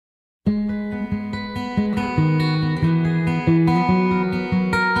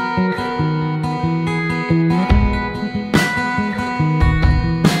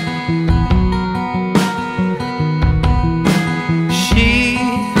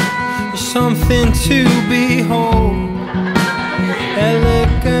something to behold,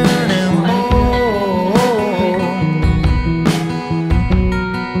 elegant and bold.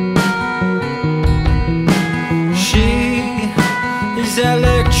 She is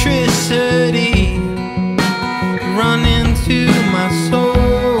electricity running through my soul.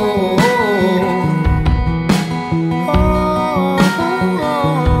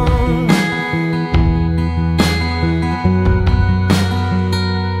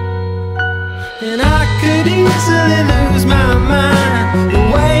 Easily lose my mind. The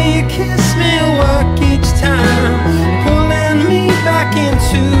way you kiss me work each time, pulling me back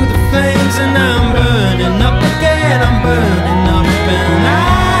into the flames. And I'm burning up again, I'm burning up. And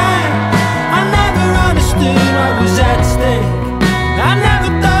I never understood what was at stake. I never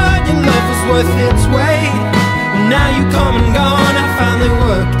thought your love was worth its weight. And now you come and gone, I finally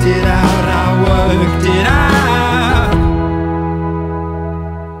worked it out. I worked it out.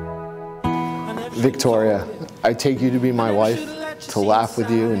 Victoria, I take you to be my wife, to laugh with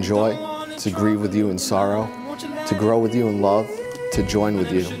you in joy, to grieve with you in sorrow, to grow with you in love, to join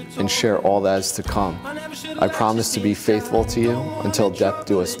with you, and share all that is to come. I promise to be faithful to you until death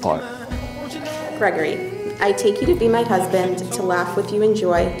do us part. Gregory, I take you to be my husband, to laugh with you in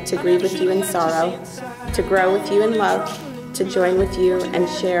joy, to grieve with you in sorrow, to grow with you in love, to join with you and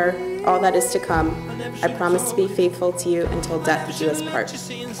share all that is to come. I promise to be faithful to you until death do us part.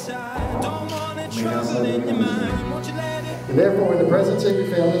 And therefore, in the presence of your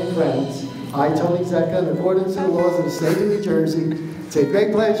family and friends, I, Tony Zecca, in accordance to the laws of the state of New Jersey, take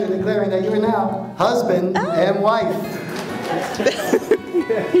great pleasure in declaring that you are now husband and wife.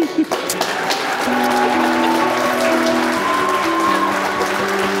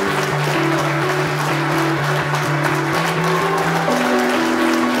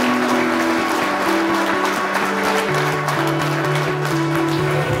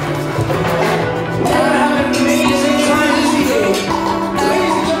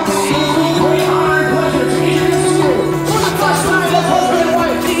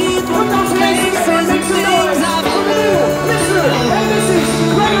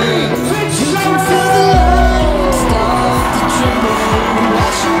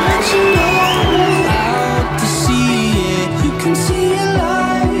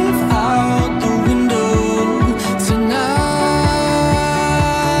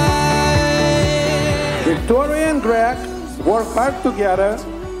 Victoria and Greg worked hard together,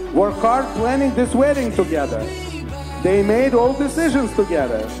 worked hard planning this wedding together. They made all decisions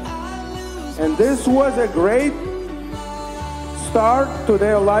together. And this was a great start to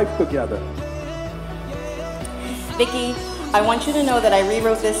their life together. Vicky, I want you to know that I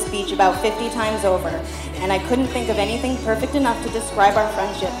rewrote this speech about 50 times over, and I couldn't think of anything perfect enough to describe our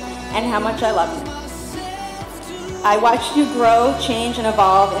friendship and how much I love you. I watched you grow, change, and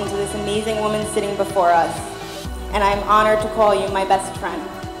evolve into this amazing woman sitting before us, and I'm honored to call you my best friend.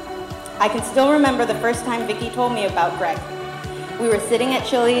 I can still remember the first time Vicky told me about Greg. We were sitting at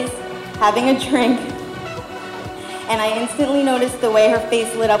Chili's, having a drink, and I instantly noticed the way her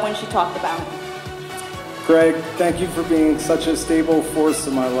face lit up when she talked about him. Greg, thank you for being such a stable force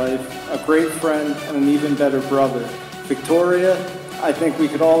in my life, a great friend, and an even better brother. Victoria, I think we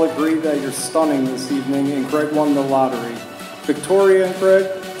could all agree that you're stunning this evening, and Greg won the lottery. Victoria and Greg,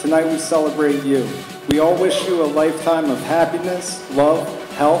 tonight we celebrate you. We all wish you a lifetime of happiness, love,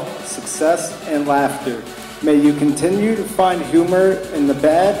 health, success, and laughter. May you continue to find humor in the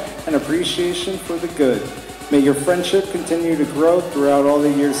bad and appreciation for the good. May your friendship continue to grow throughout all the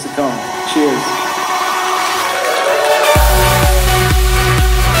years to come. Cheers.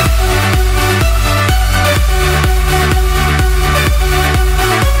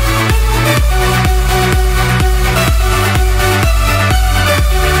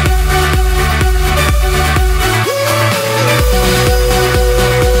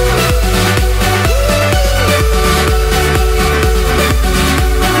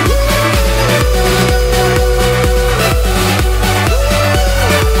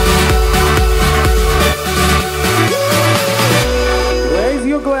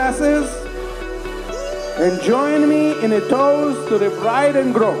 And join me in a toast to the bride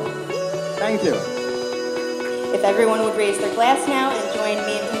and groom. Thank you. If everyone would raise their glass now and join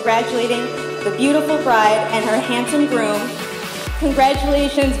me in congratulating the beautiful bride and her handsome groom.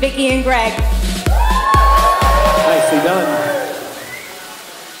 Congratulations, Vicky and Greg. Nicely done.